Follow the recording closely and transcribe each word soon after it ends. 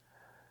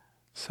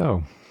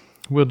So,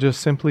 we'll just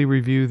simply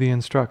review the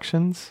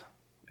instructions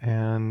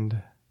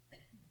and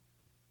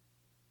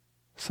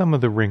some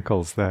of the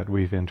wrinkles that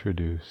we've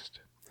introduced.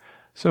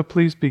 So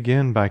please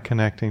begin by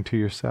connecting to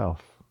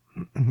yourself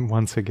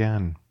once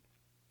again.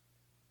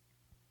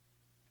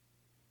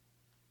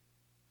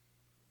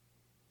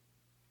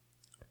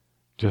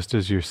 Just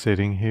as you're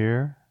sitting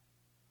here,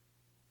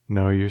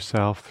 know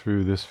yourself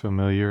through this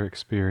familiar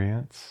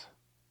experience.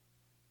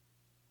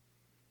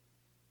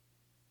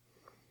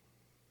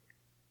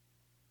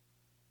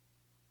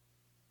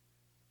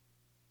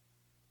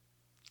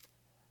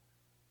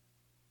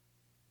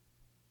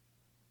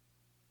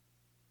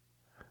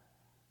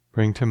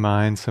 Bring to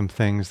mind some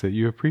things that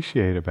you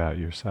appreciate about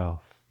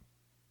yourself.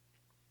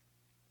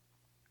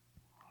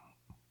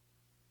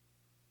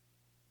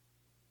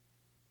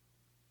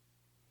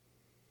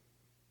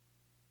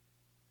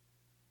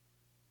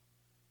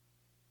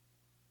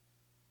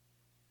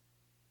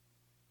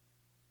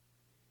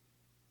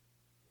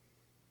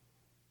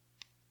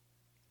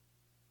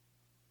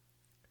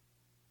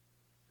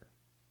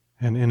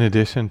 And in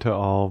addition to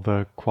all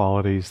the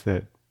qualities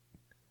that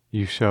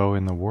you show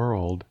in the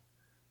world,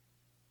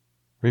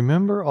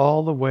 remember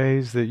all the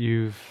ways that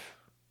you've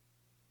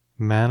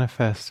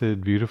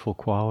manifested beautiful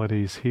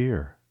qualities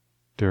here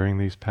during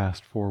these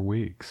past 4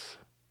 weeks.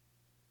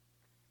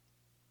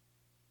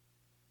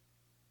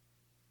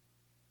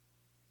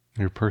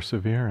 Your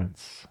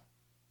perseverance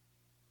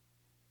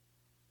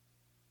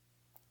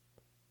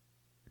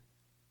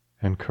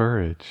and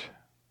courage,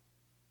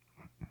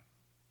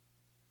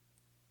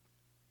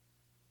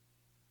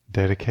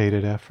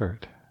 dedicated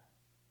effort,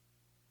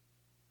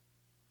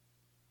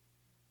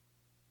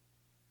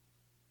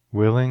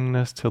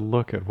 willingness to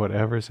look at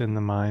whatever's in the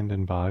mind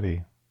and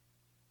body.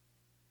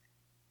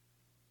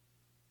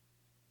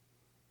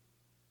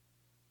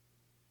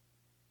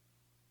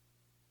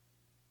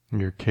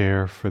 Your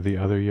care for the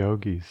other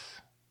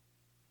yogis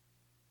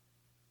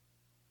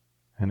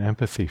and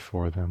empathy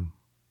for them.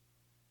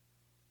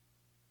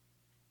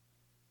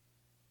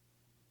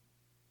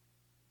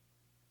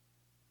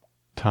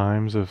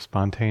 Times of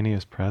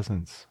spontaneous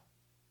presence,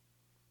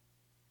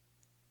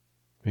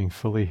 being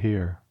fully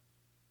here.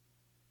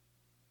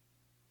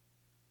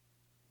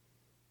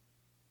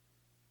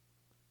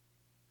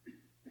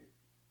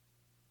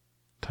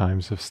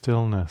 Times of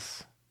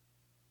stillness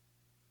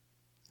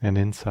and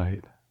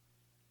insight.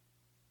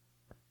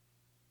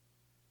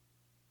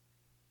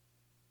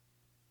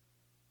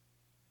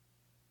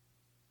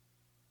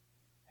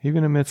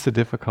 Even amidst the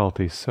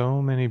difficulties,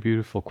 so many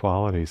beautiful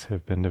qualities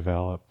have been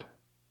developed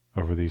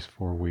over these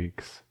 4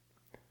 weeks.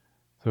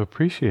 So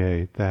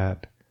appreciate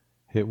that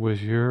it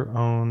was your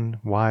own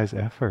wise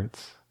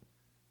efforts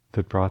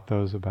that brought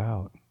those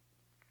about.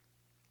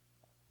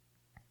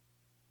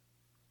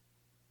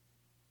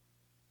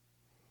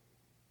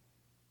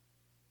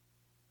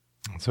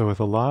 So with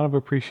a lot of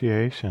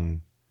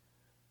appreciation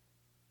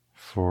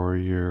for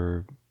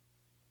your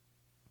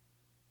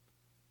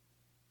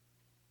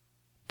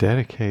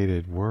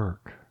dedicated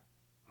work,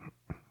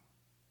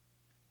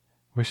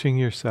 wishing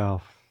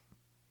yourself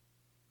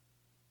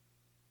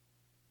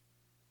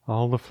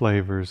all the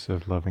flavors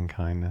of loving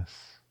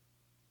kindness.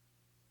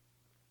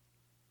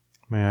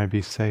 May I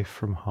be safe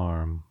from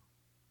harm.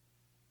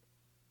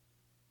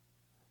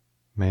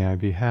 May I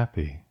be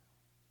happy.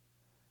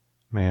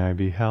 May I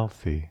be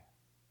healthy.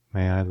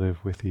 May I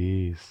live with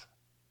ease.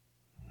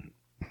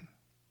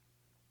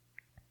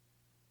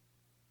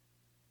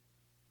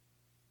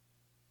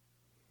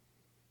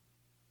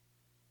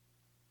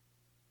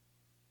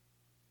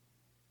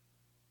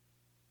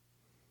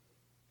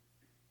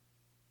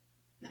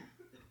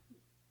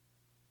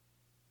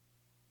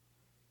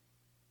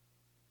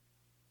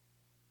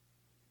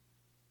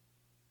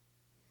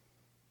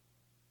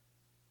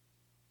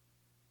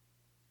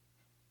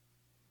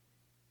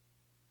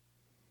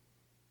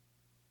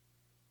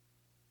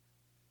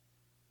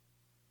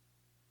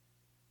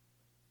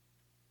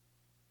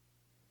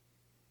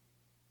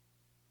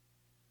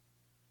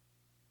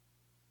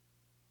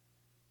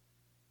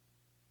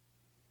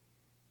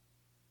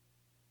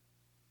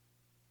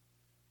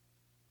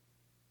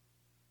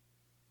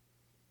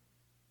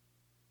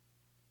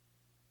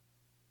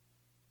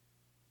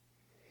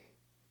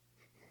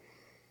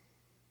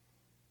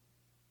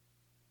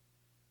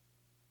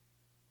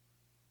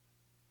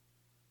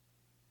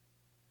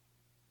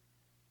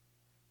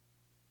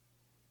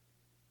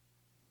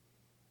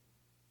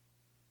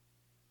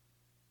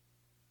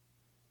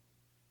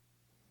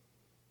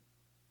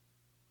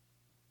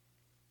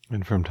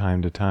 And from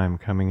time to time,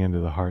 coming into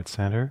the heart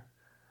center,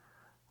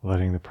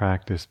 letting the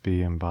practice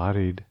be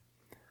embodied,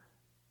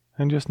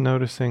 and just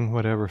noticing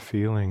whatever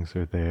feelings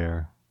are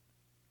there.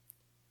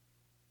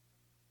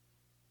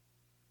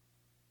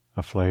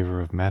 A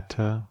flavor of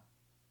metta,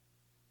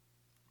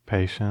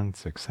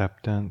 patience,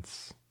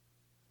 acceptance,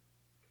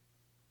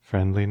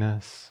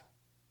 friendliness,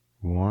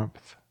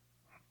 warmth.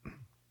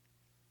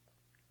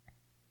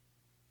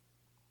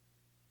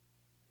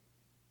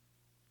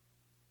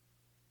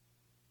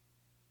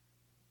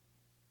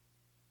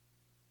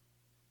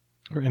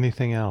 Or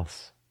anything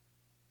else.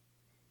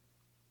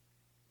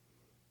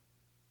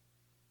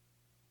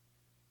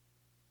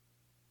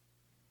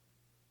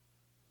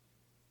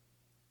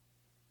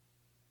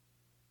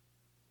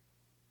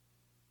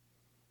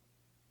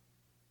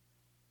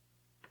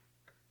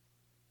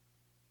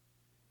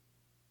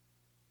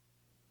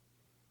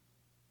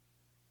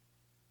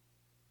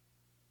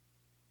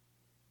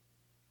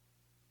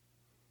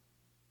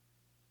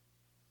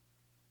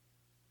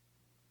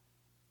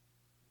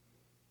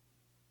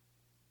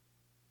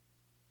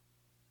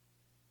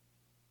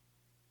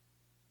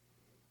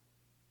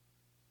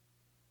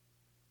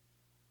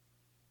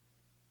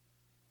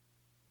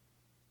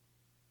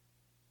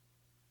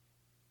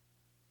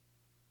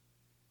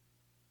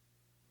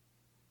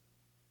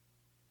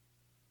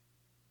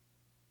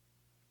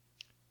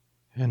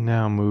 And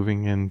now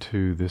moving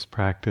into this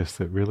practice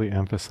that really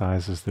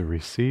emphasizes the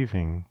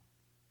receiving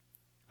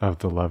of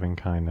the loving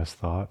kindness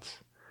thoughts.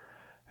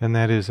 And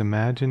that is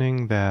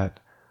imagining that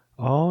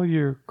all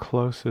your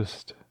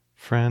closest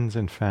friends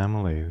and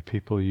family, the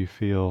people you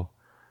feel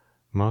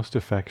most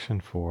affection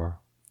for,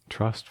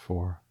 trust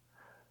for,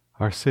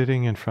 are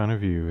sitting in front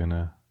of you in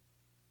a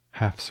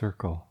half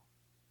circle.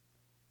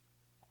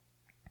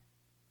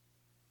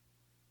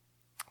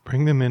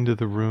 Bring them into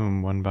the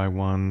room one by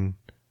one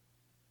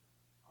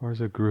or as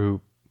a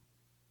group.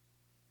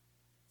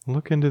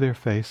 Look into their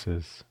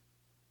faces.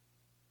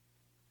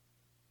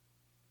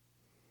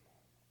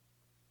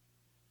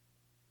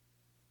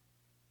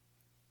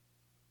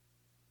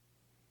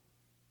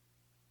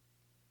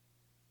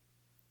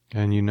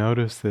 And you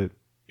notice that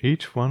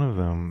each one of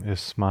them is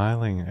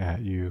smiling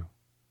at you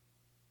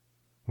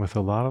with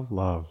a lot of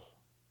love,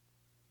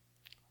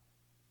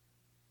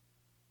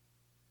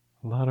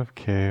 a lot of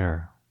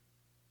care.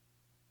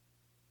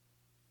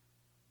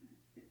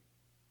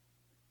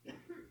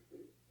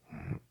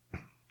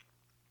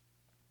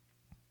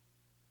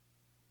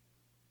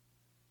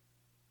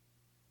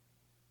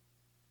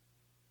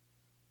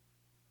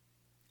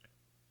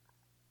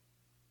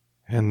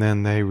 And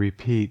then they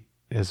repeat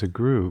as a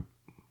group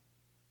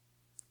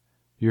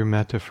your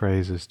metta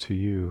phrases to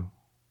you,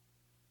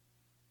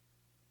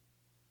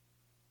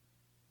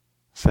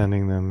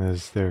 sending them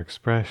as their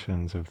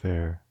expressions of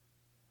their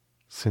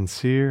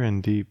sincere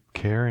and deep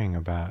caring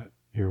about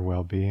your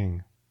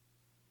well-being.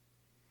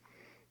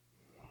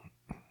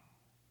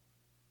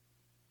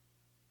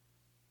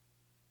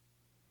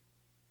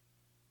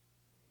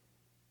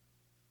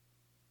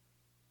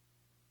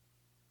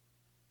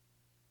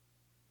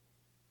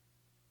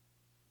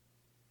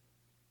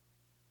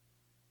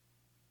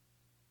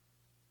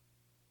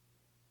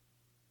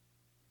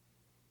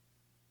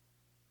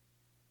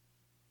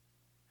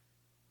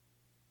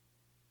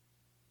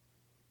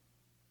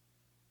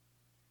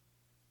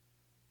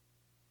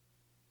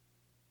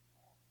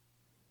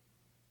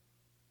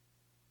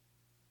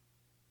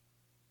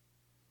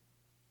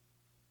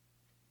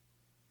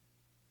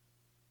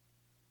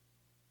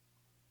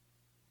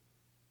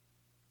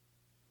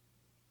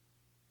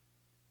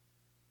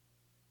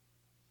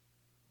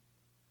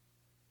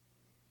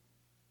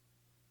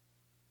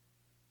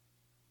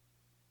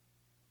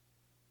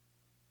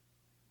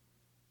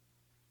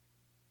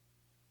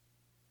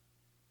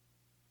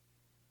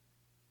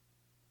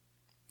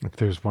 If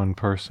there's one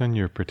person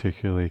you're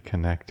particularly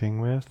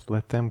connecting with,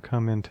 let them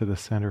come into the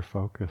center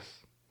focus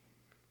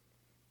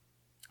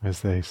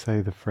as they say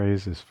the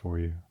phrases for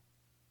you.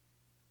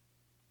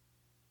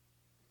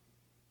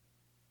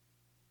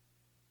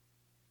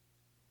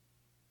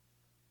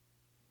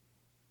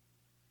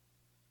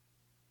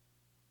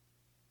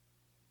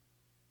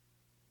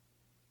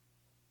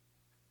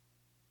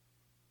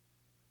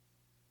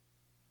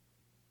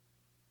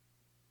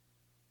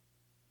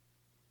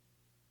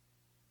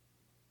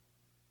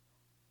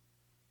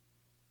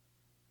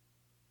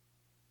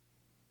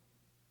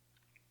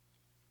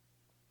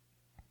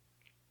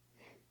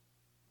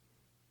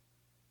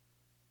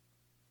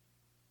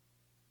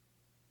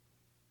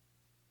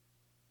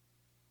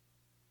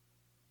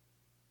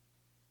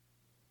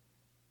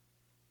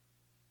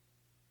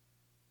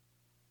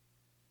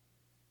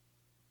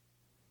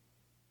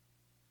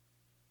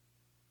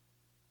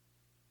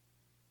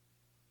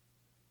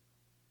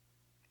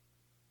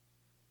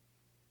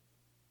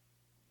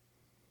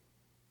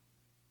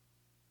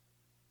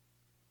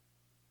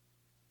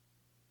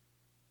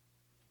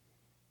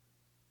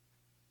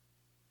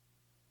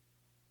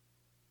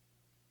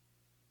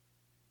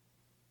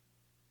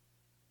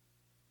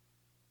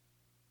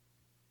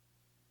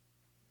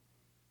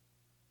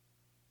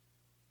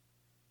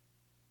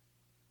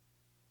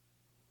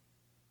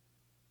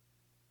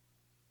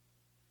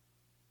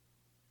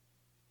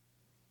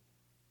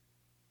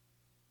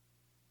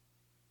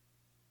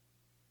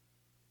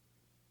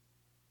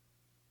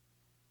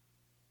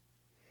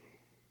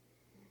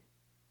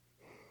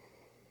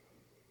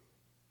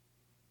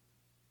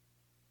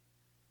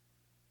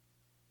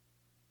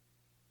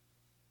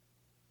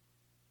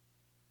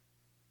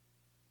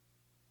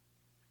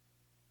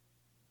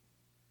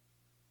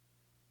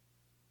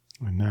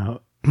 And now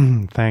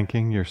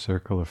thanking your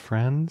circle of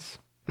friends,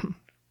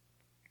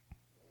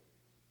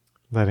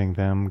 letting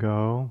them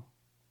go,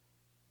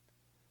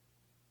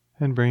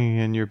 and bringing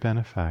in your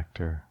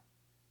benefactor.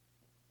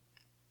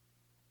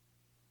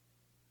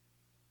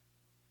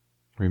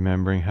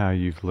 Remembering how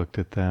you've looked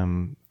at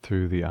them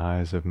through the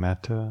eyes of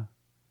metta,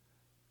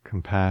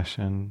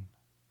 compassion,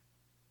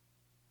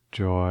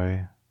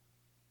 joy,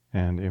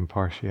 and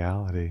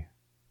impartiality.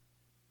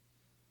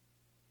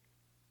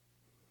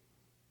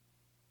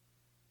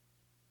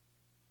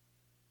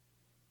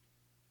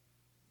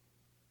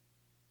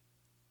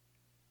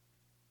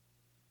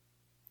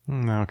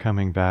 Now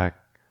coming back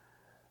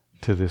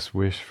to this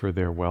wish for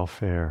their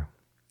welfare.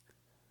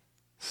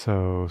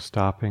 So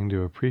stopping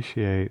to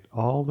appreciate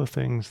all the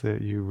things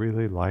that you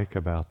really like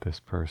about this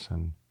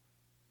person,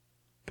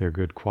 their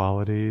good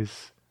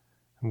qualities,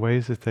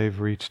 ways that they've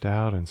reached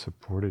out and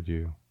supported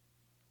you.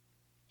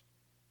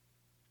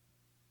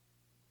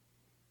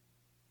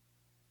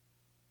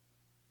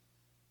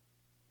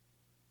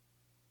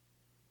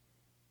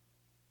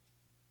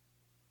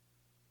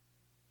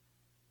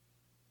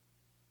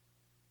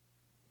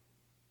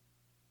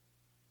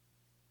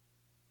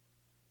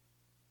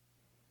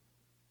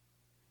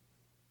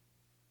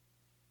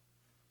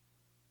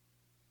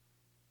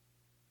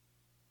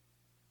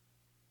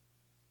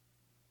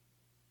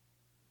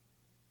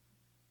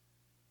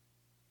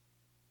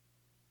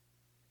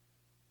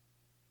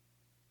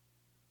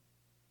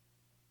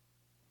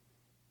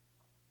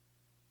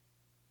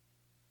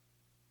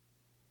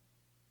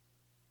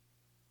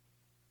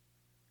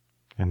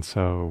 And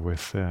so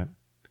with that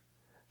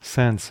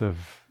sense of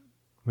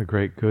the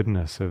great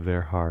goodness of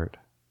their heart,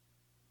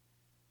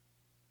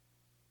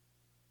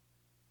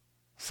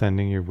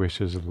 sending your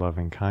wishes of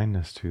loving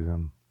kindness to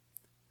them.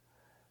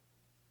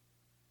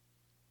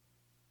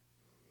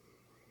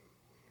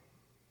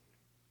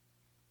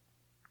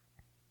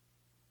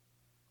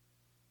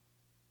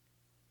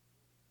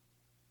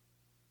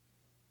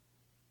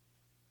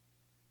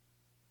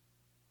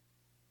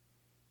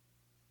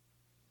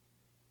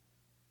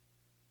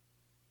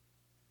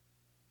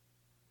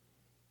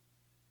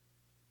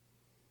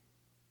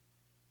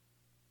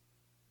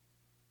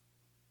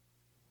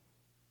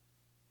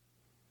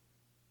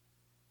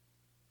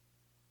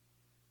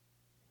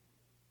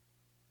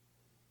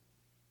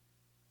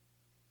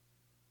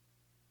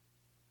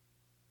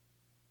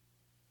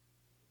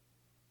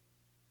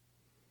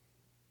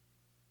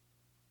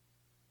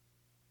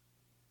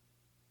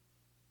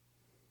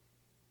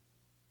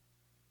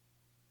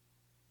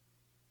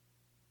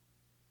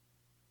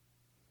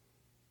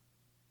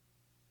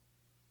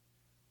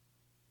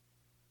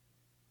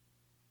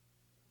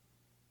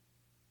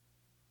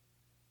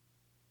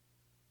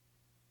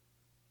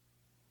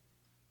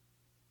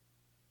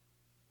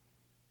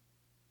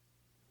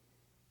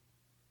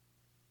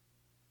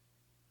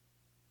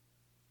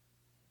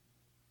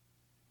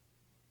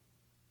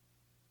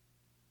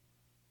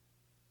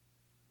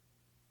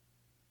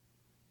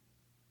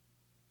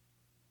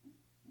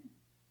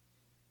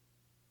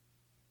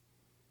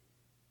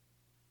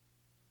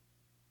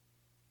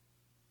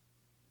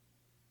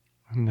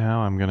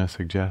 Now I'm going to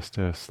suggest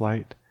a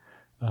slight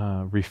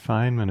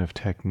refinement of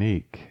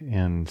technique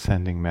in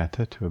sending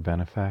metta to a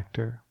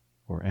benefactor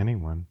or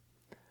anyone.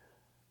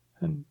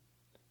 And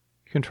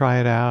you can try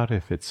it out.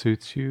 If it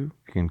suits you,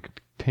 you can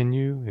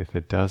continue. If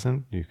it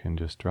doesn't, you can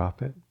just drop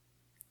it.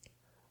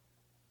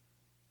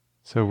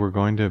 So we're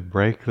going to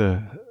break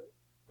the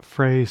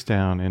phrase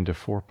down into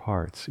 4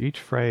 parts. Each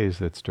phrase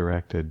that's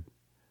directed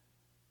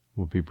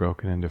will be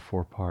broken into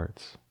 4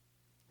 parts.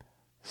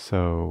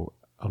 So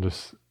I'll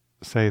just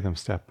say them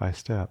step by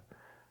step.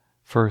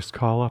 First,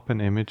 call up an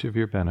image of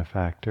your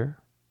benefactor.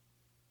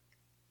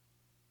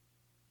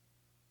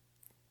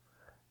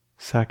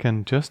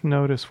 Second, just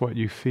notice what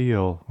you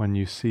feel when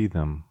you see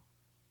them.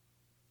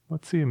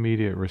 What's the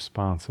immediate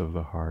response of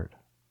the heart?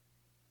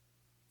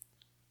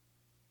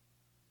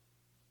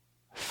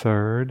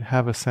 Third,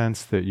 have a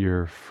sense that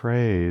your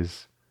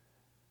phrase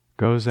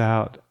goes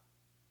out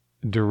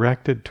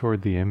directed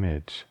toward the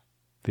image.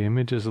 The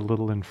image is a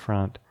little in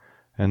front,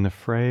 and the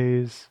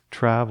phrase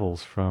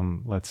travels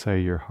from, let's say,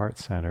 your heart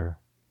center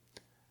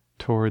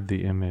toward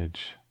the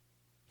image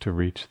to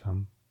reach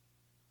them.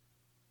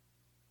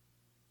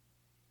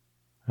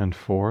 And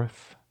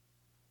fourth,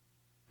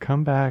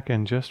 come back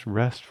and just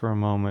rest for a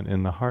moment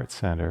in the heart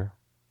center,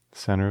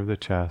 center of the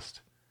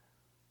chest,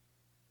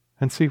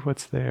 and see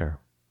what's there.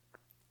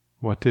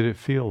 What did it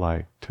feel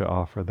like to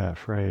offer that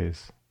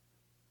phrase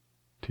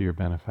to your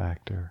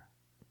benefactor?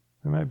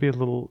 There might be a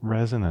little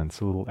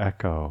resonance, a little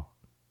echo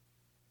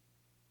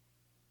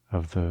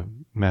of the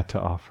metta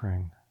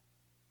offering.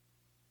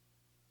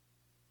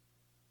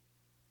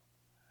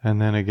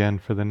 And then again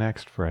for the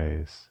next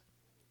phrase,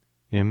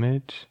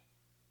 image,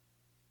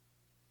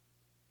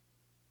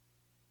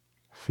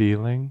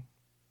 feeling,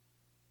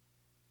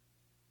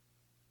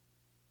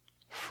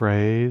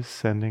 phrase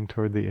sending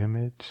toward the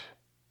image,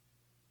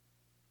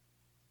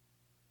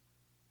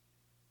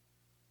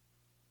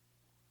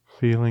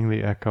 feeling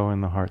the echo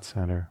in the heart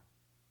center.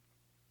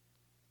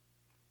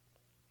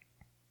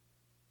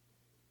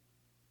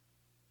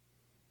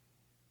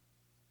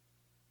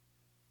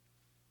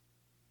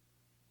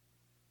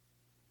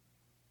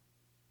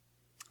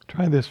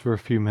 Try this for a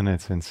few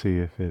minutes and see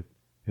if it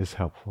is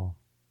helpful.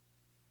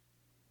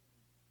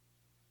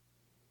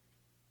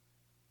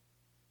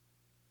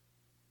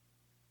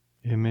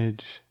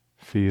 Image,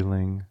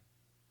 feeling,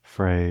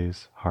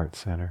 phrase, heart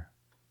center.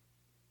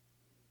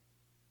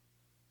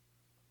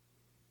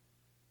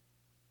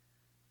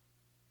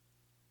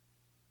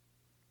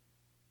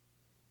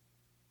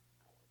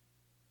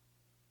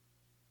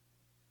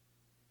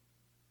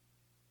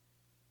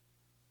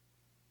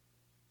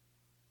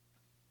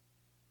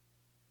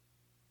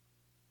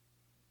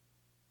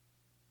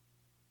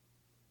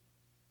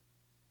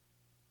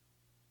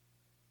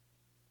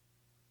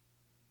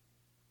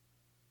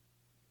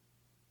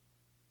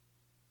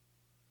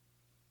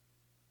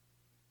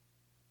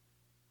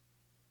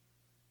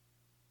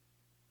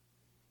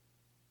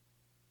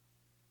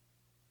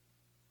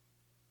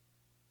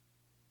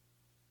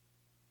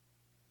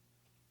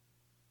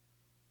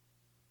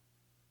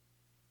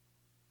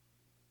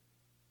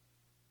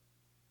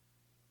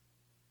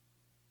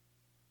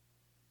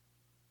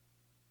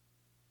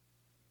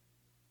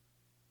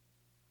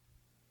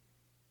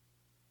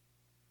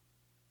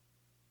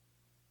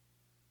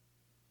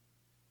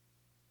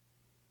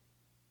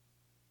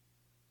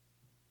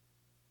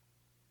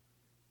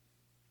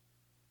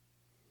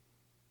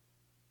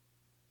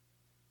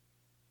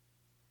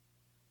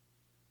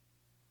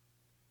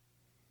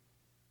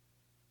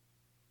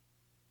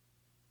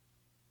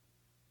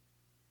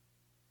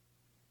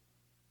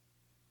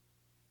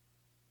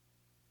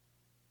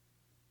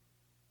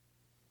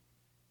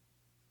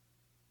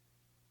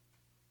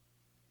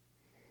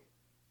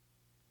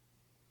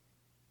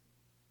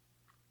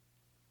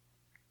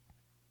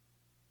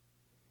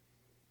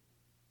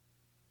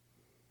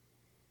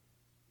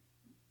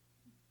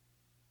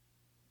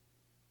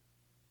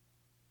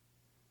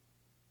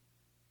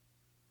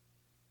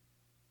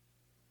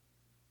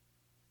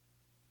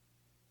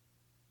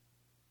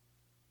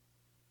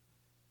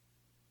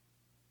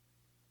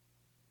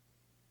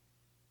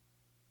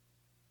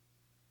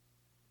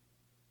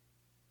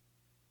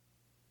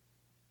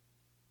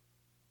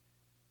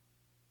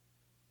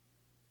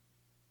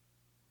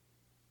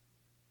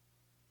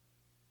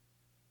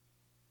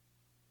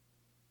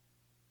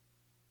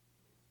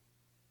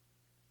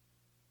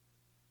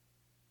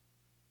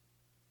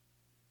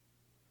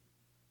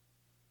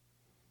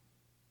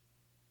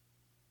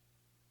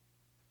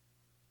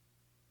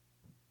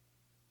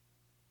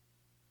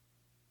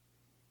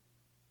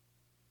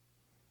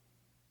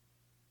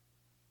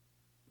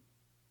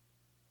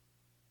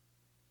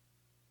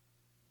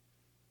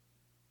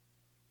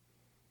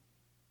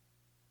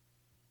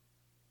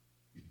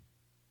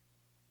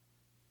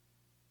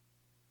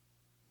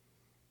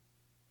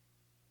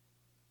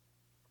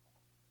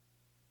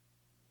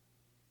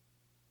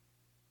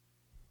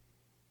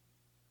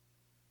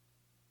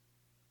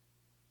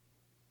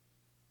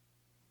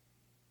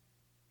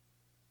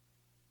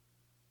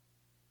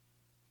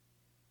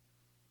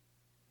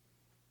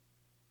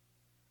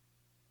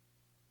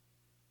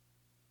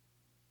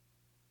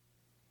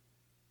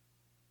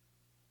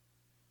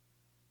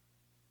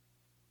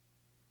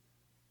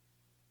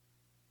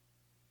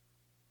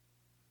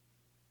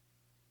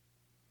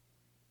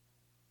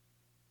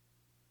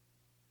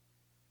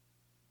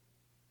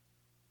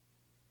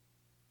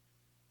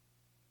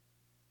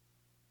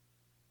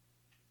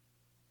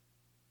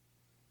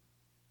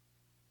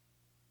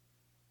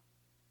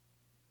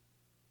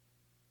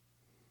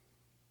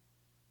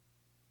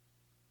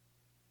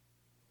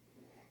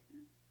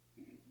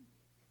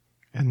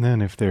 And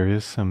then if there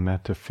is some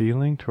metta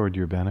feeling toward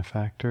your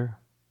benefactor,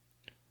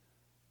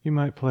 you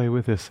might play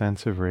with a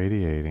sense of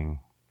radiating.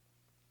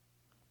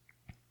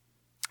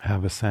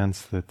 Have a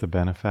sense that the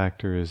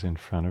benefactor is in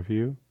front of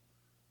you.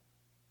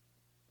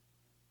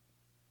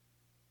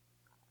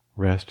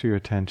 Rest your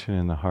attention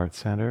in the heart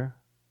center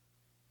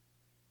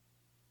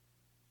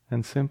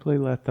and simply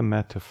let the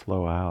metta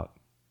flow out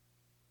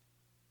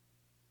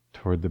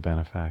toward the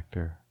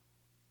benefactor.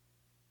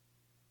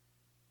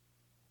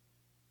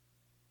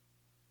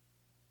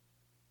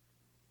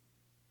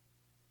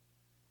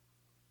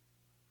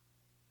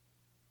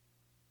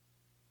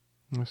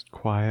 Just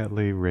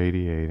quietly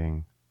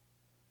radiating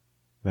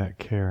that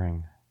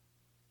caring.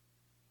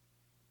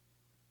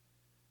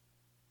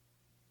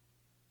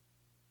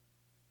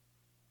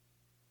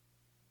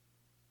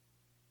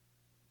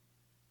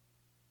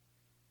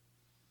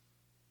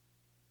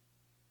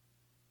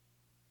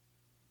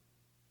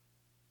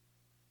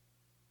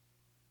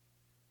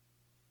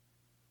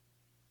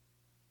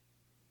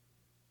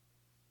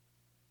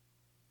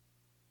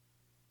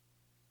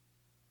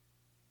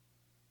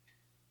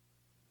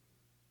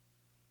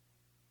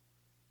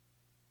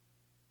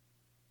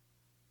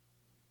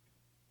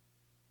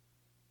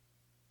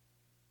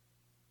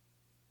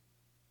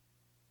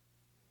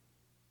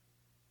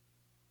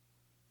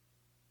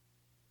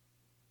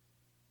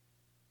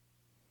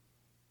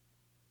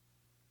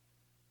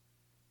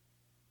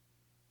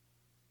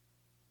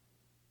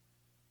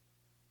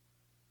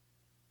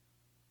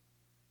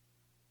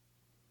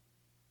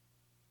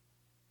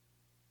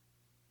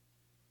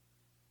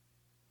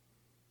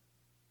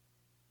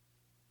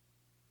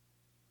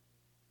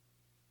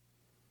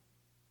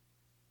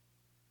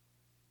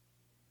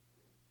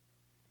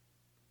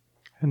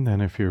 And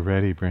then if you're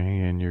ready, bringing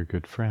in your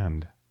good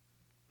friend.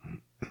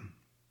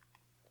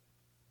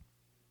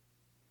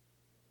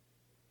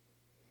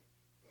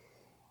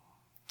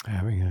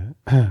 Having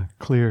a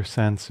clear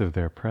sense of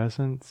their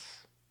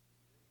presence,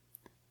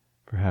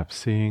 perhaps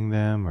seeing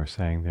them or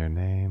saying their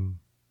name.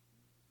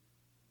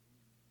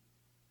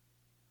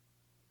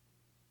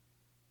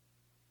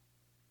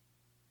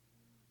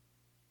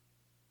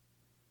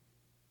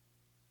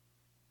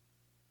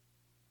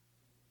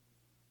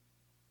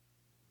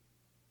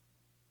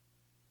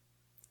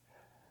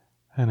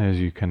 And as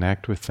you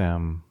connect with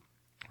them,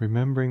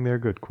 remembering their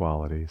good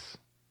qualities,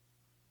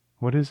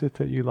 what is it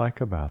that you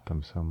like about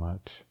them so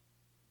much?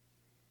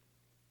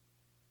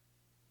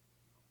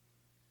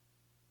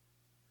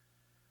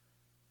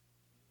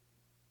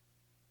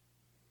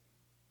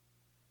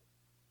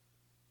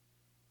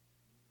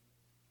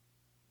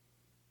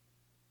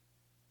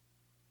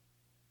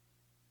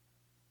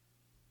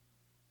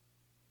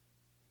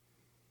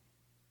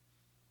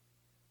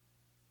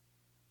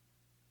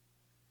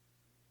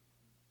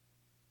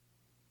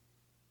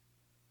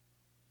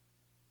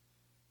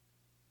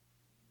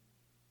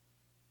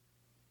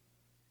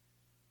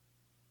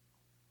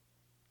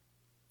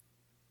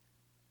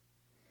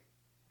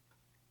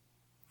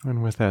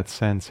 And with that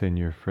sense in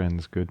your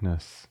friend's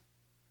goodness,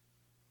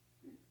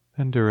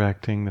 then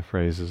directing the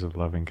phrases of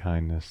loving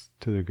kindness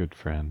to the good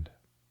friend.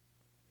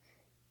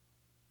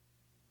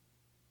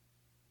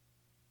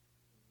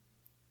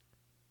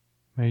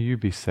 May you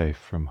be safe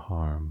from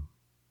harm.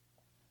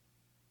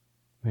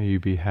 May you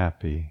be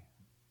happy.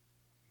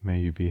 May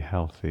you be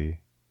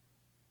healthy.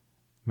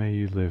 May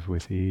you live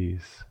with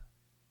ease.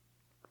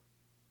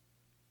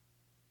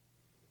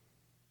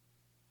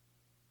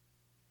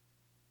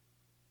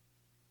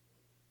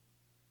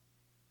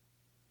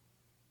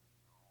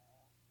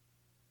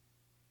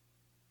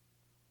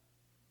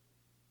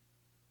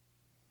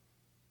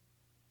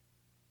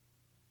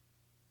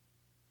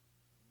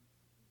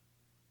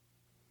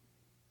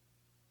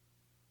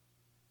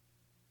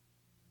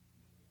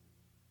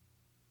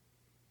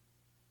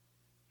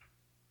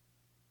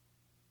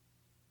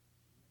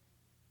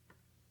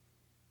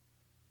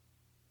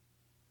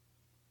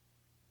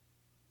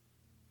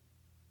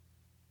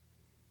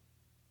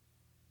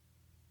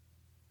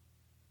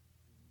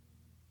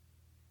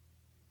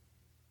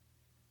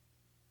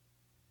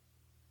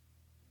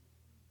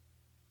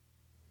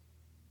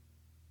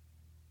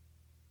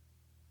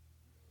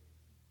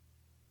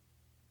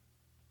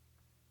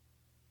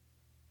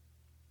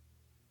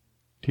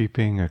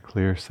 Keeping a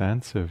clear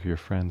sense of your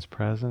friend's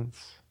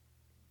presence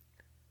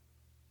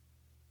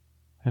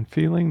and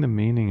feeling the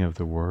meaning of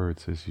the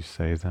words as you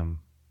say them.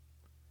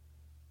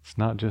 It's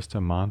not just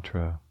a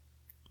mantra.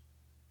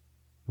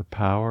 The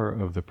power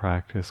of the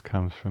practice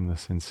comes from the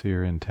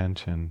sincere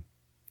intention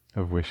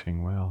of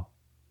wishing well.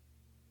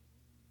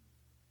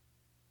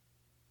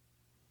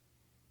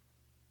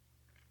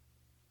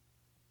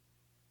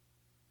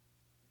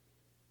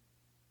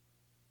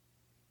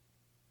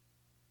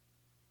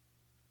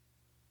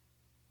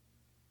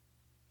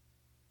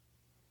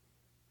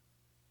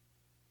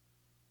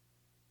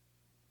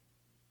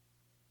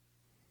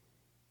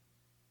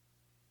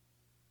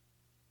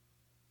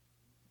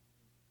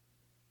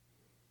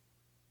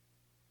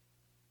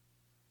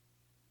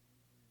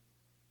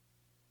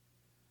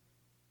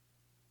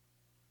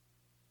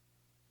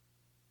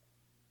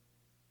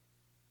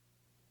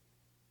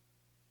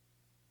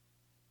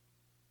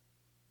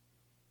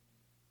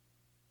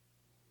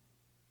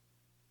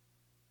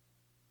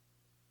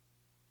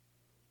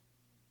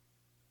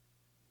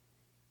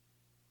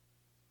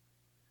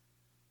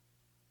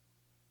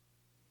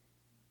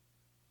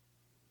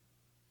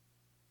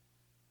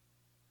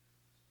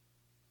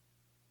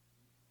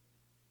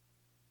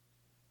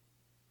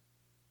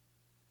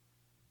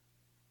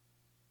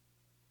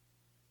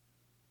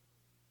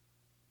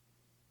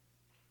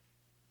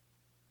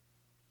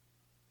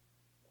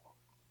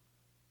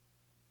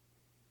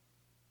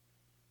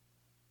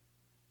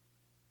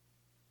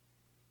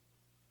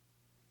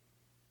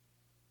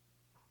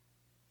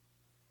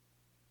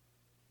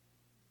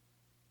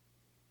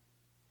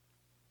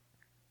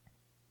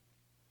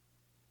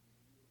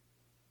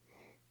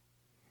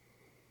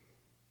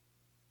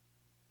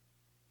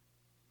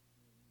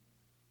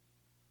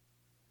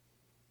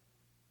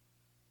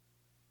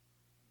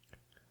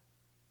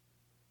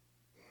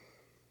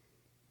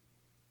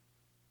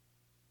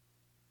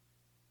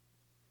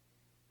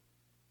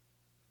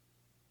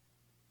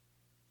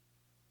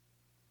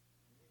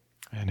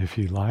 And if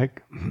you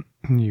like,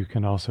 you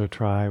can also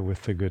try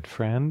with the good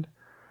friend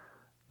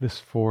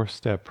this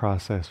 4-step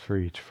process for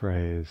each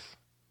phrase.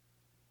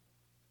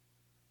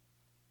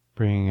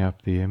 Bringing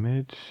up the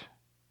image,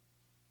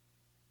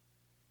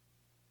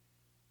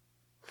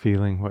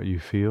 feeling what you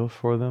feel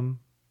for them,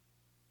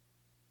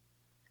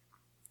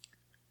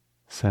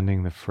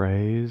 sending the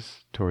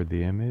phrase toward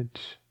the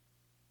image,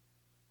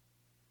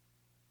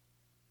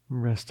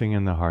 resting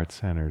in the heart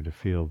center to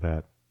feel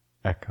that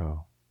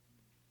echo.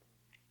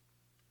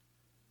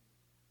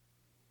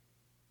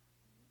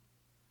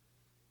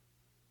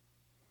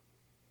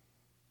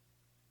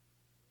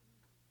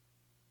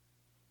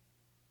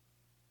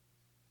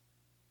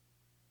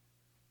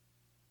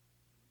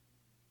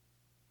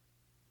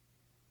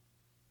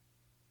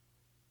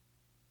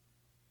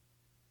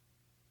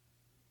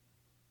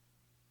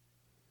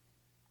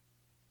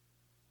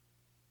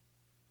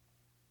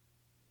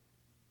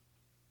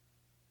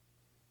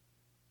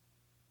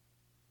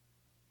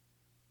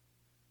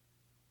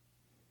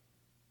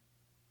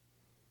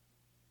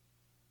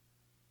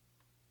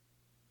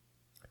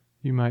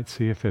 You might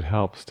see if it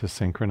helps to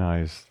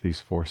synchronize these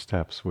 4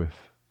 steps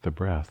with the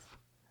breath,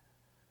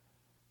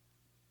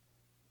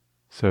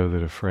 so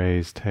that a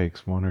phrase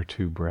takes 1 or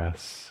 2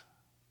 breaths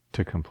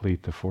to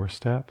complete the 4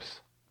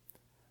 steps.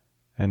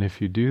 And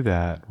if you do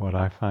that, what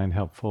I find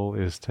helpful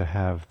is to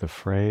have the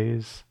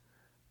phrase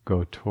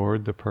go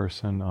toward the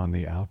person on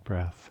the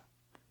out-breath,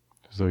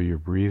 as though you're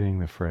breathing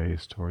the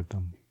phrase toward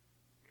them.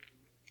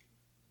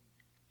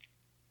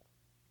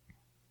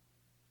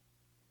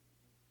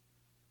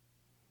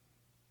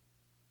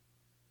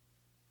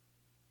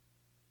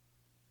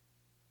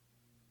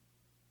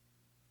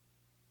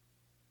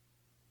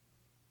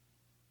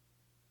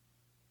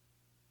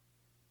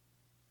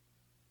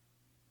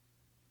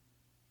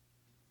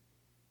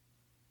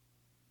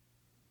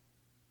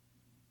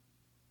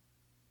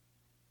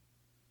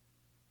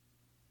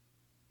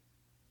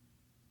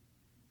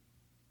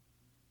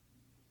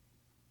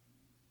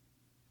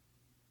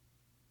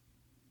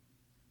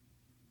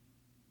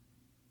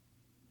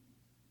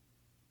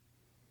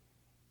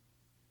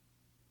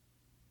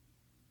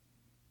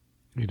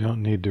 You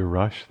don't need to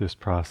rush this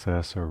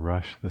process or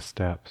rush the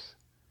steps.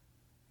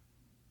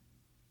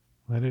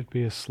 Let it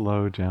be a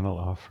slow, gentle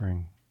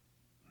offering.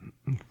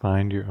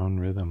 Find your own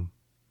rhythm.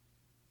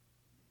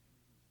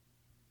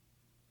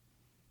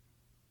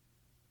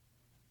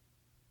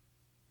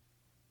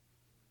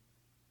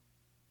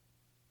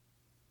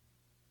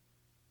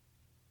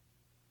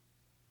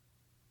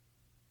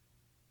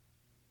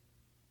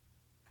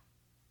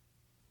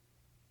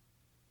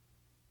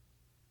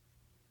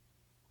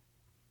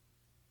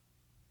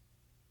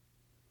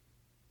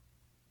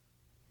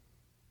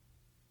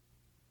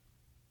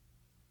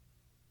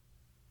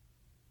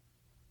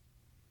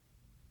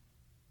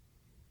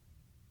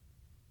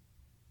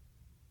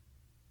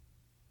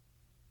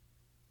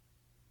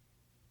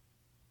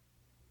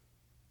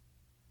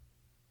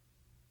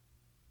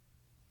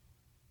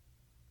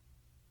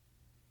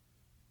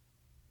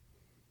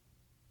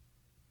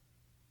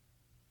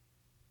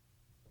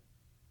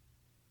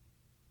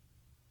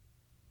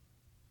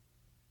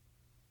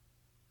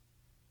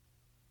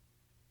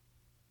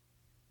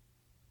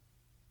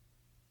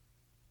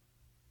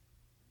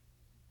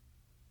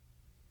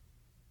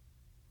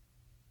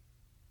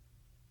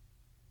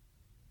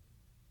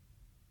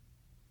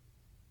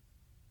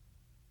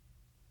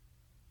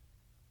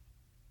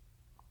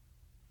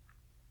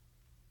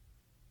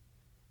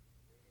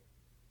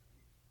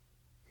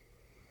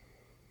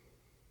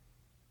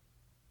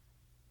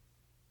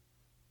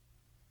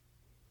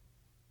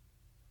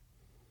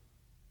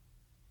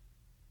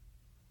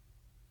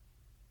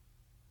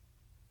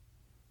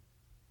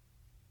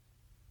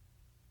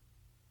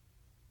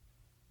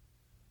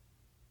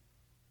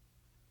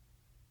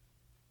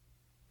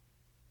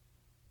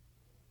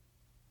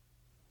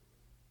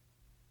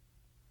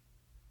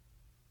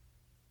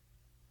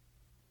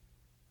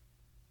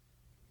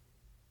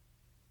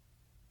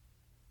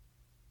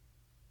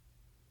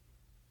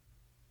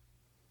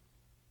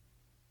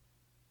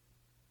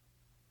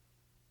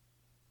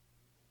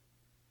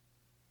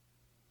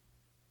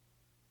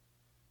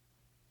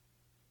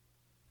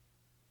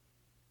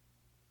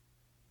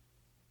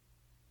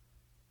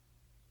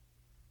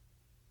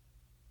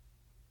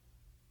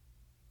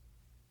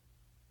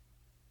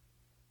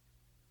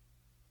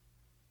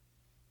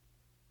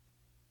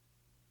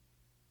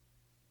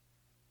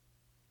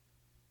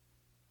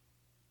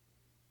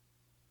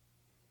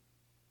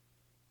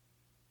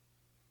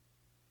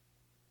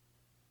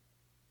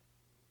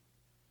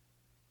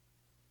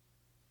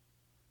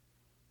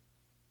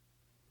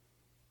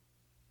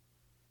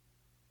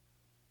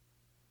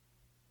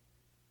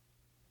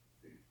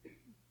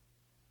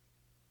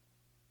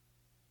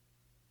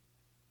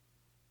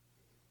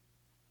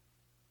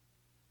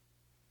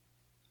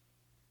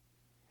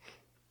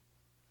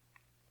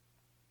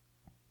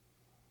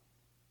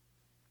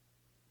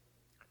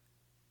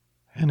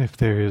 And if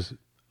there is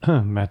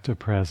metta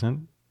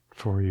present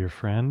for your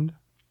friend,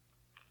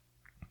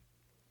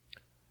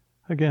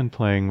 again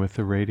playing with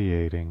the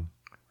radiating,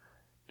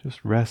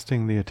 Just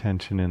resting the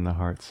attention in the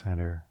heart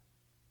center.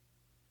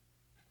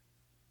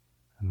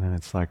 And then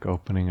it's like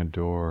opening a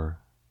door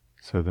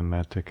so the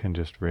metta can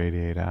just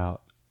radiate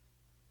out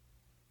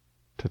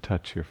to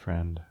touch your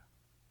friend.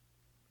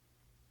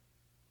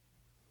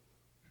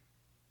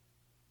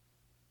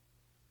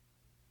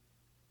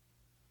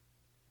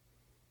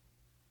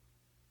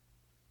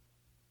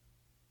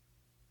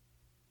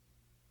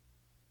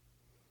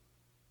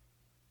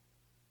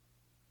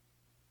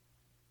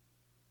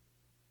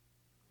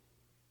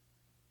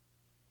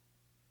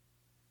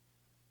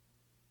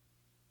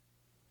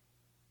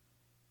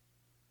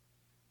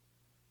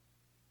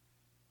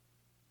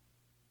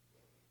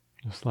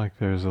 Just like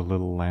there's a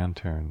little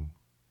lantern,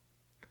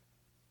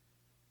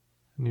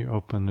 and you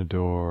open the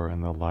door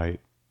and the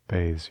light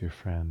bathes your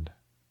friend.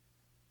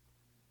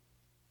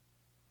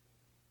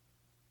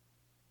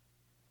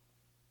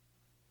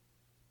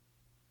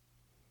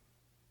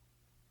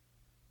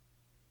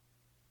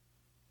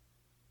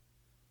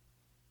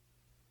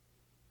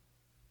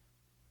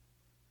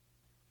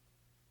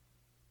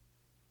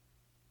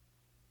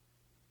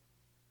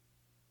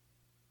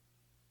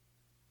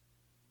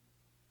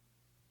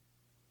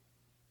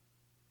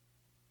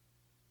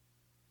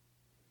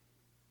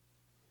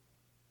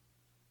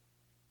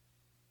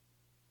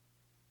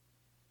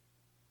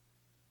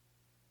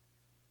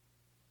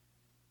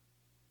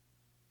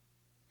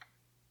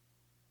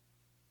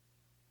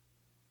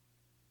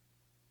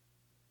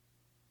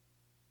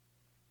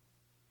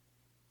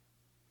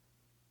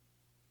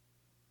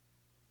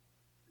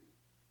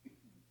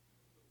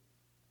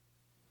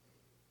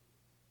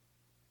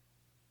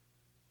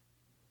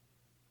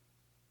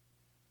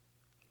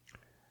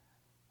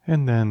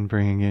 And then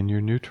bringing in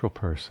your neutral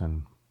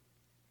person.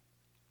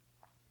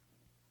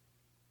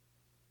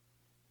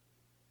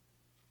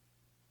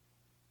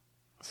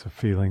 So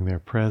feeling their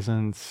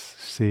presence,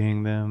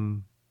 seeing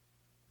them.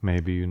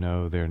 Maybe you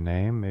know their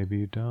name, maybe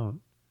you don't.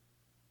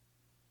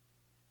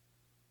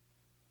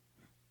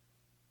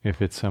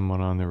 If it's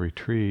someone on the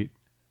retreat,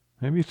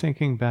 maybe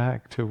thinking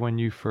back to when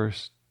you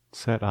first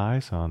set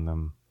eyes on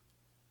them.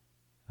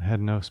 I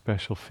had no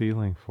special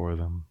feeling for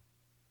them.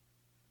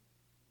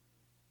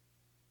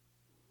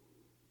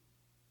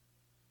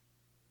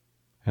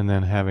 And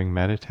then having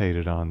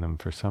meditated on them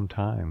for some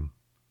time,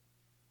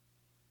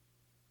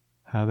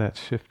 how that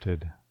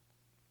shifted.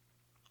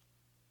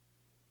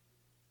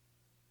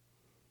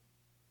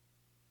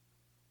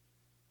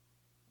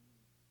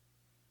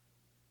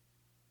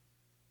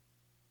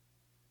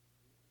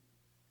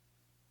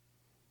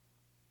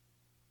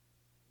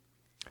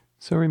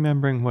 So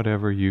remembering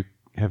whatever you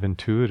have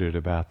intuited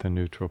about the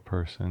neutral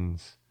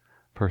person's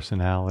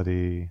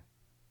personality,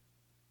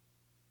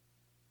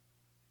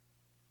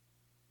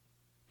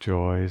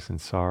 joys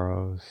and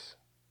sorrows,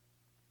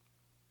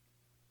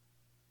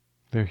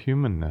 their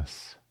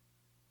humanness,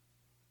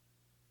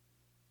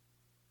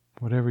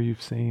 whatever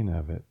you've seen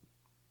of it.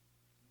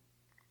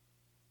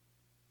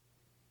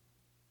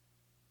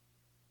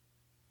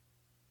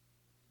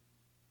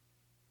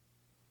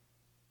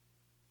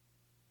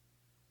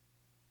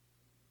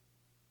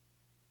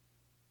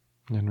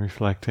 And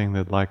reflecting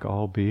that like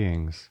all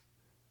beings,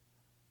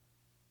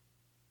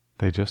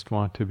 they just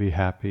want to be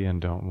happy and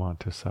don't want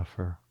to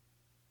suffer.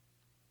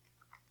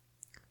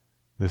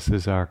 This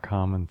is our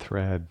common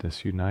thread.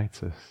 This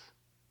unites us.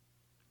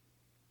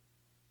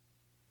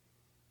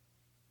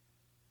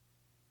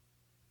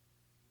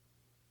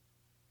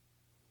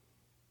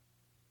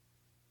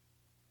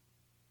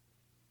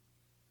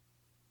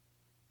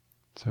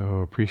 So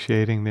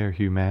appreciating their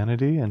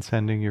humanity and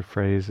sending your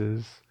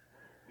phrases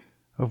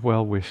of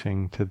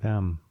well-wishing to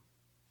them.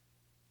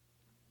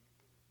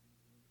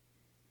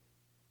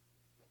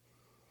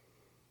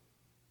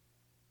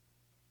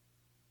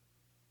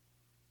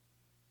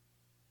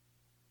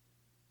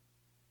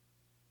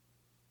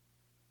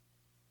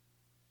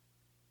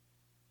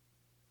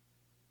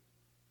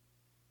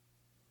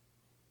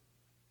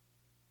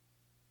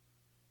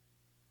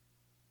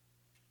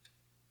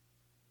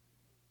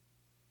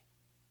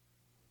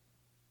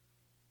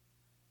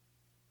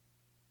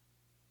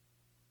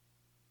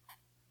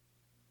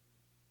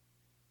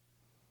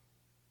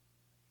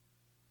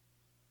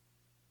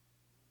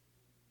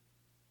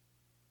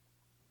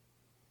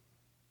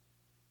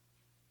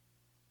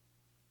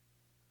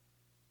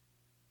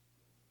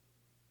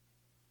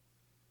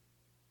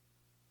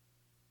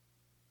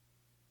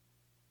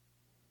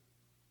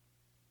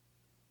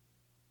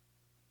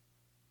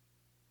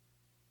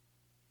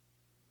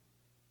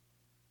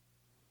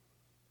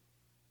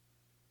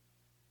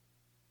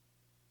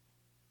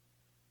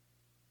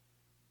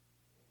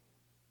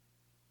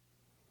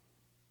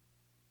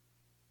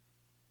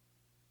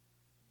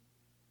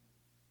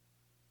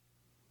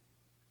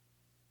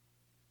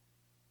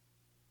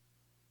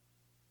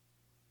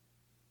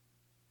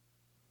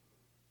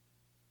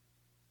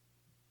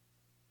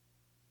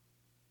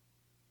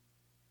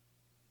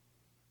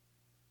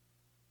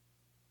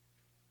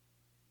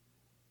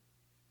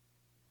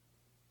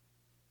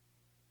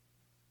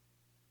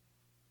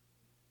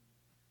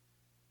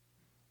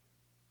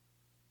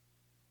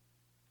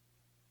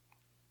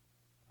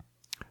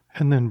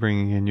 And then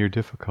bringing in your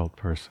difficult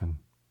person,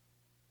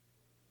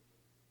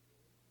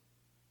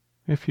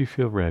 if you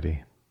feel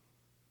ready,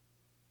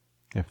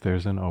 if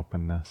there's an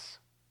openness.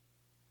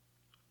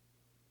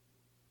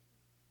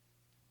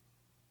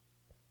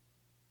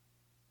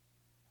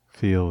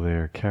 Feel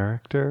their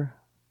character.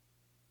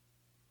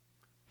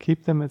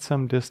 Keep them at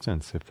some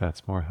distance if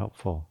that's more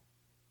helpful.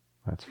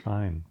 That's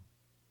fine.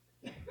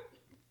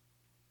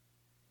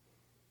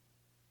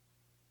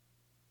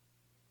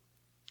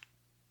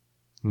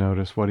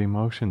 Notice what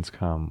emotions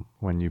come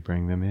when you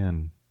bring them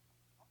in.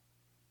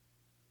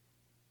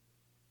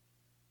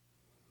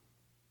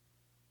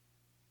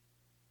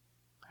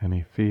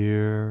 Any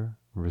fear,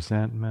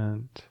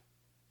 resentment,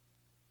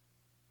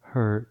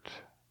 hurt,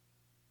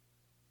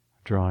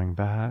 drawing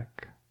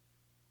back.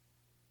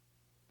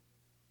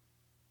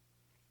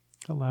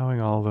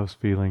 Allowing all those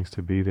feelings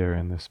to be there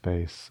in the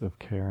space of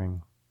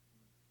caring.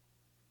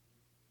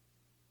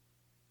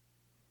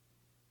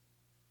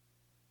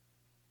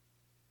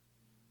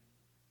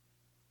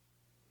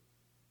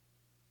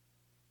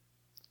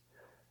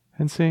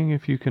 And seeing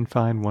if you can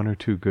find one or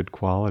two good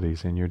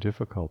qualities in your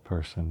difficult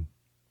person.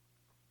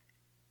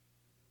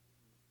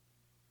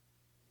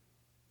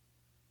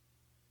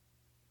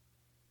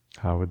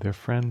 How would their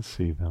friends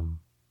see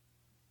them?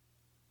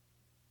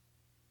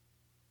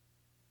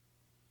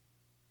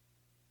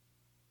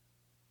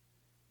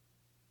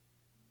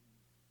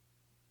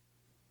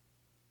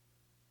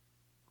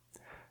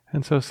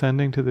 And so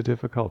sending to the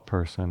difficult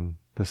person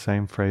the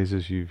same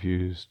phrases you've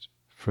used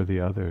for the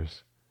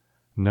others,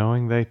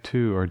 knowing they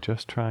too are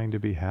just trying to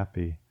be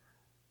happy,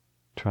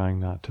 trying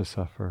not to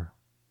suffer.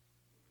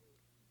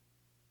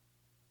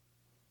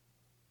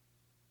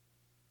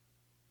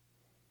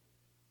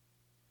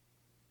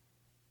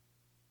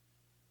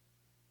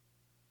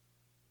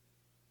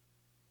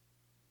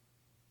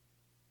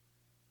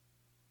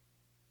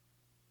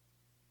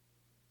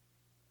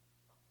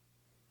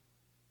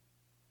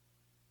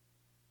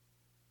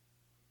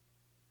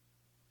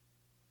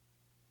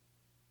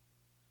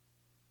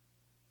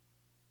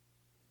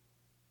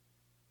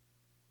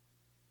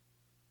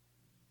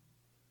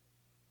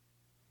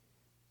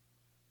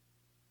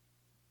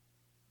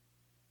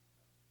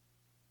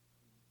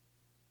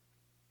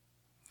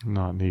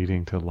 Not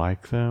needing to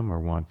like them or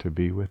want to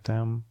be with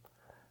them,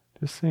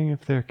 just seeing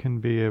if there can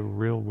be a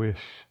real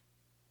wish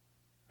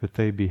that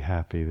they be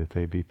happy, that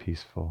they be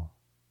peaceful.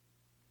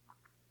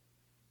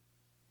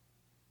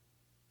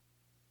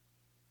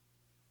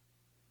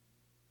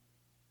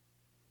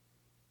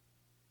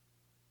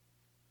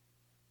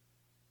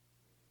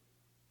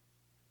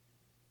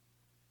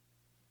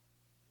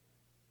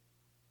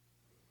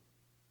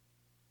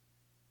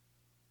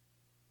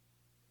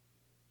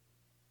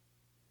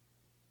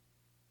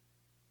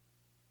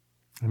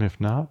 And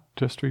if not,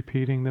 just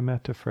repeating the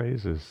metta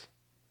phrases.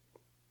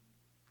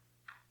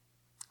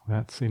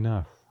 That's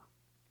enough.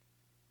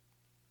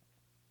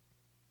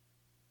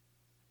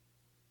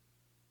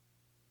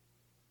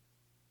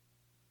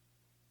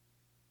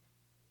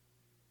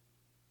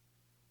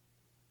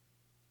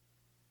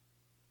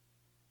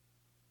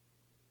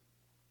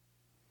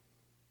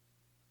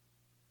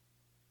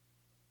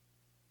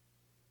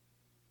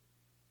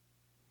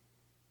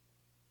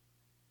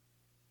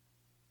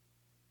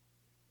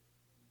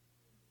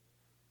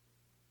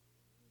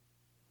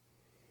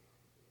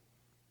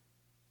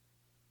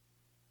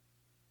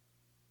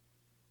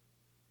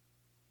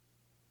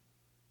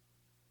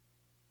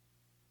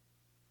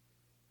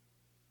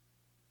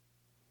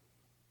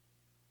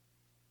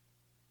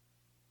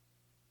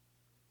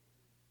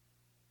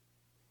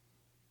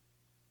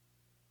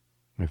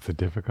 If the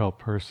difficult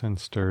person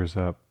stirs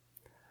up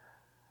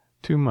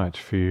too much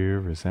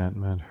fear,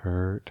 resentment,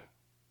 hurt,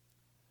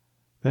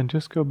 then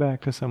just go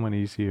back to someone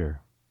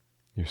easier,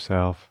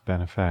 yourself,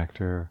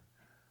 benefactor,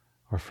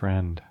 or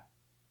friend.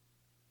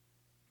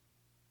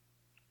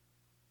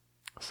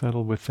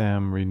 Settle with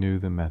them, renew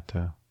the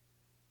metta.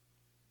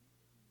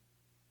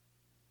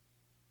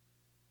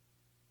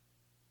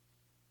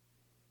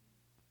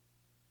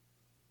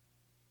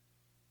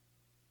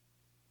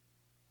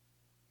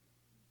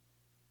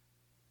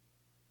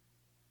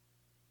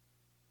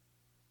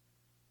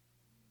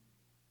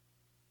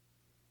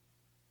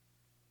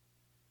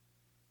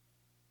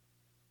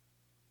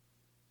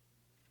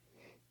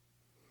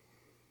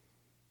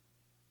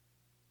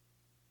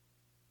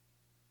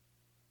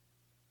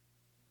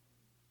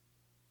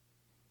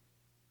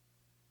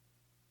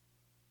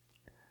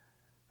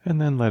 And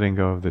then letting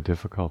go of the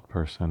difficult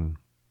person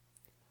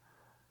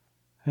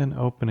and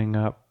opening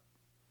up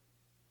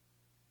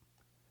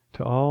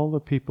to all the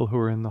people who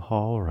are in the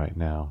hall right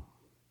now.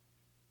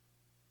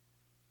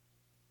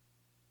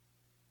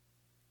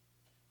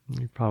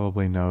 You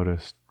probably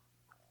noticed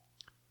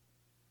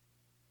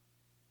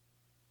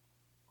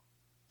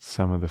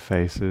some of the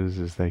faces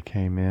as they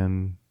came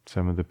in,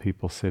 some of the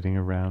people sitting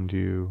around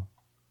you.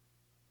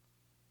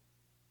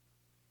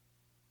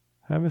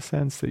 Have a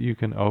sense that you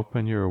can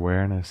open your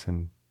awareness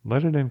and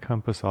let it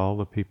encompass all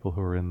the people who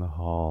are in the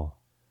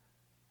hall,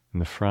 in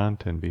the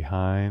front and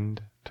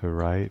behind, to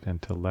right and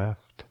to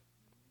left.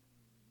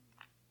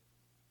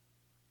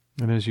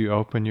 And as you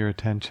open your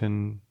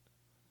attention,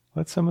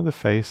 let some of the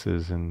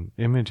faces and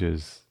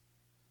images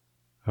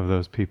of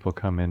those people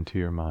come into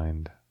your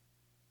mind.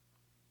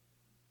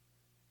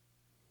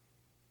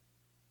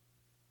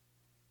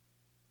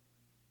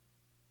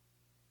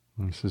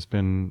 This has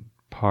been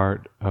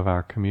part of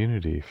our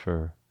community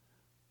for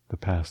the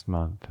past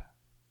month.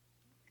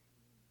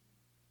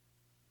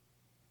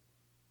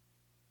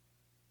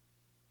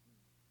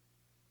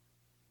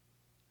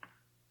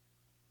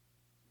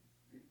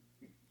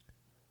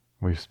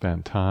 We've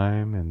spent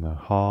time in the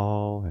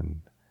hall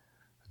and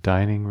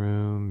dining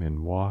room,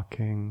 in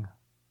walking.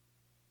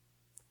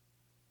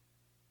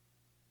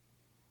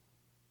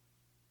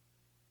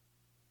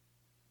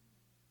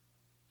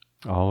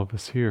 All of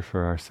us here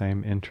for our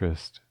same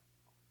interest,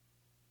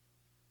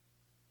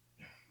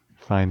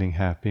 finding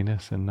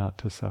happiness and not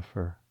to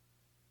suffer.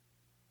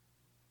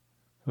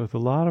 With a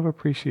lot of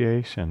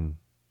appreciation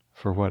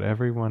for what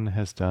everyone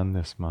has done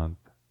this month.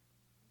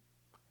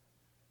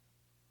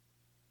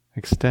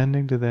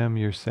 Extending to them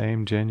your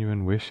same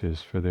genuine wishes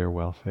for their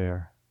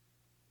welfare.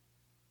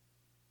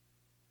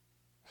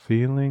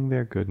 Feeling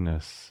their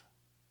goodness.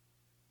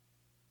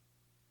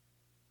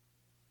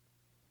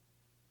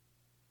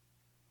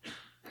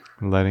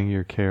 Letting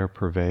your care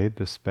pervade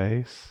the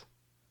space,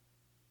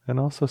 and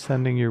also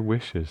sending your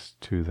wishes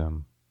to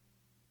them.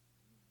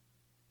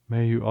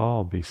 May you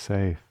all be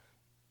safe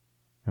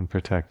and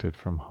protected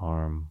from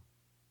harm.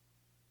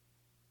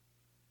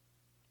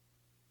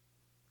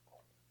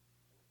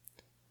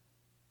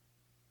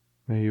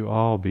 May you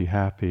all be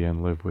happy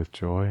and live with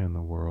joy in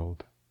the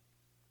world.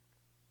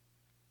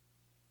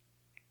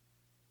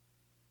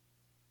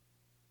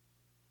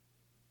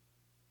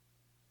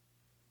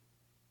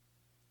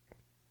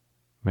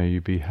 May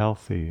you be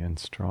healthy and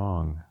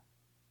strong.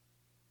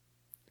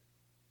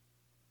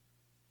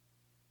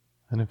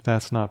 And if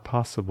that's not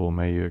possible,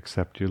 may you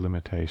accept your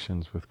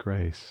limitations with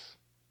grace.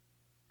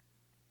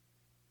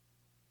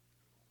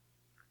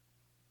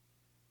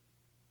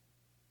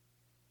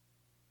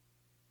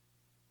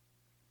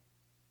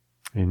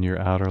 In your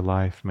outer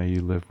life, may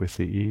you live with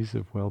the ease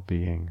of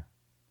well-being.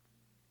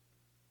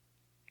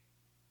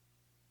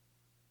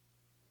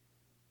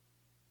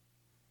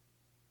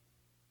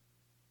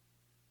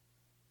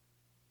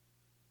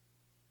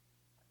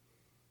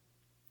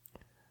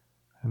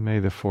 And may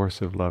the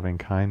force of loving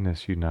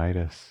kindness unite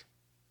us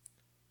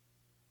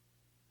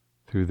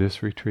through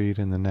this retreat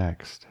and the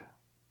next.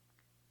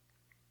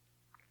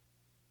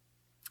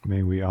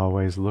 May we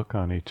always look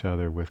on each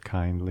other with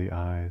kindly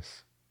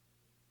eyes.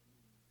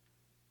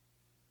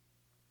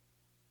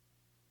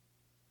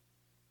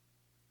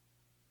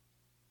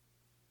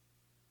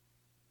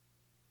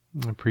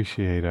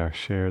 Appreciate our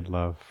shared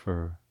love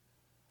for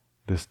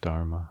this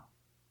Dharma.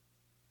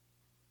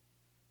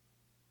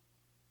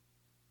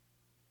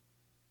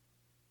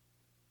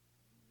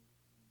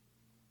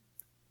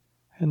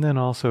 And then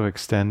also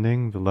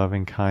extending the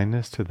loving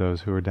kindness to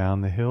those who are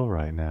down the hill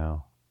right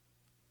now.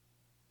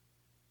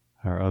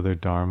 Our other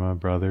Dharma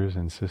brothers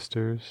and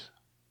sisters.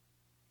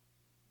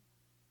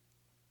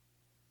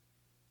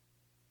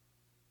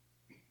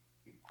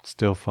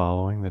 Still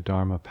following the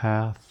Dharma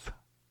path.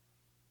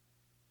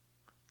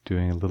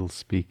 Doing a little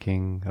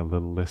speaking, a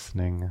little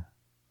listening.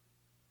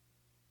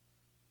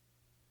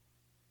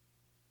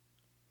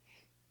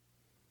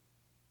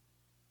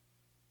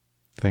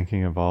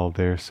 Thinking of all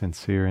their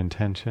sincere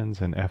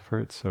intentions and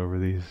efforts over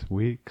these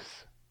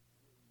weeks.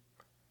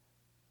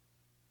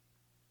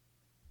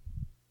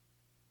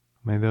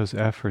 May those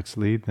efforts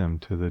lead them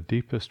to the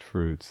deepest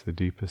fruits, the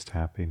deepest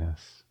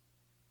happiness.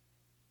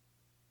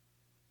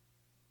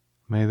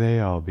 May they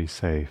all be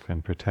safe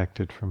and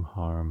protected from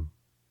harm.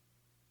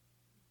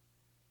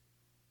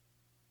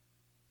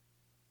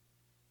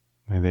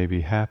 May they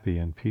be happy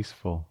and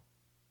peaceful.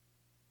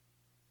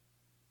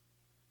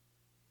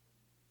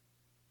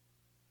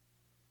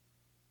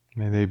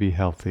 May they be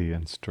healthy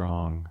and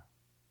strong.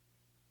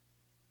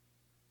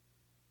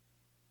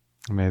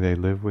 May they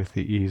live with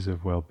the ease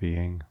of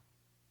well-being.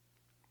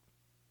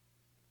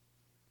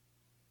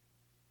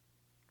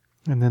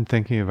 And then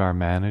thinking of our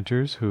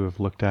managers who have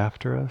looked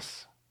after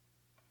us.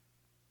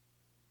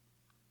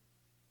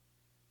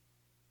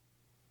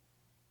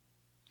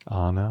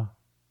 Anna,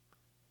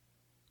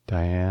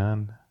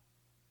 Diane,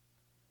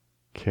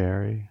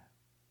 Carrie,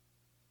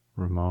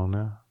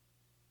 Ramona,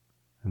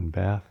 and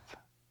Beth.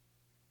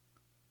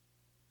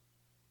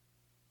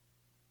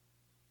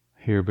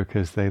 Here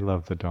because they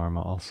love the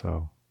Dharma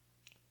also.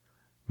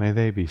 May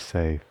they be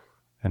safe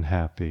and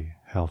happy,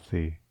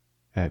 healthy,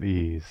 at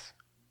ease.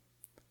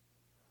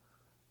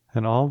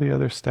 And all the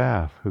other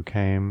staff who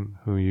came,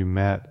 who you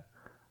met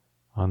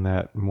on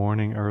that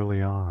morning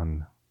early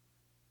on.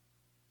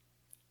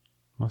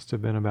 Must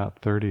have been about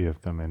 30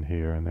 of them in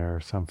here, and there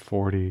are some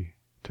 40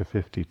 to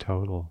 50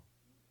 total.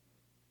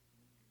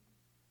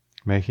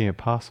 Making it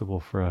possible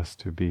for us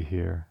to be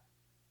here.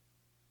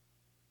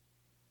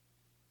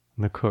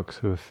 And the cooks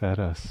who have fed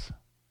us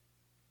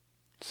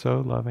so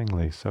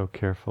lovingly, so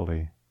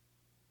carefully.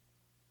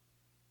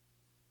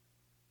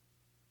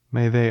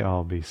 May they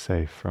all be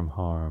safe from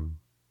harm,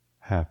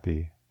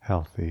 happy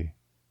healthy,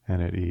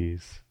 and at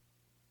ease.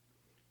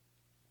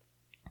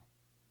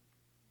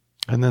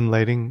 And then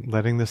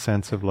letting the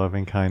sense of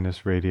loving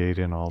kindness radiate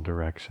in all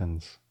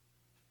directions.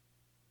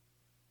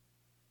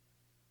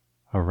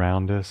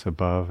 Around us,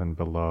 above and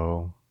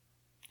below,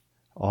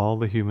 all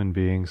the human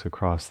beings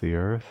across the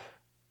earth,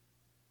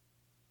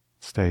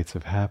 states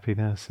of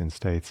happiness, in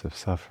states of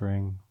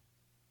suffering,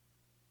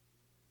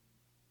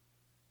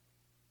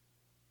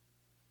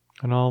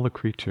 and all the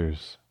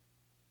creatures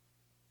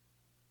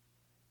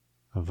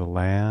of the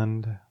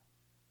land,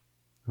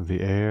 of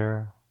the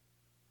air,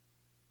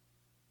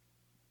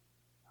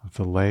 of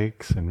the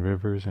lakes and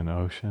rivers and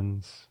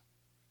oceans.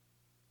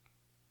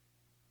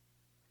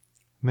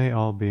 May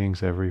all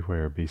beings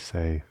everywhere be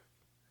safe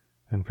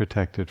and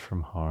protected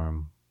from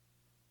harm.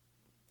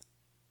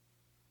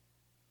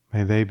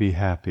 May they be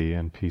happy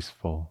and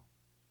peaceful.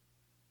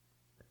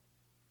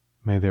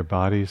 May their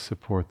bodies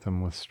support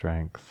them with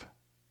strength.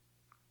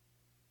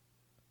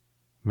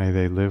 May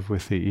they live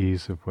with the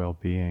ease of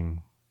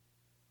well-being.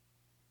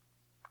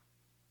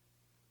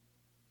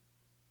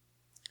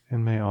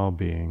 And may all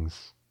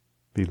beings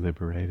be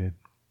liberated.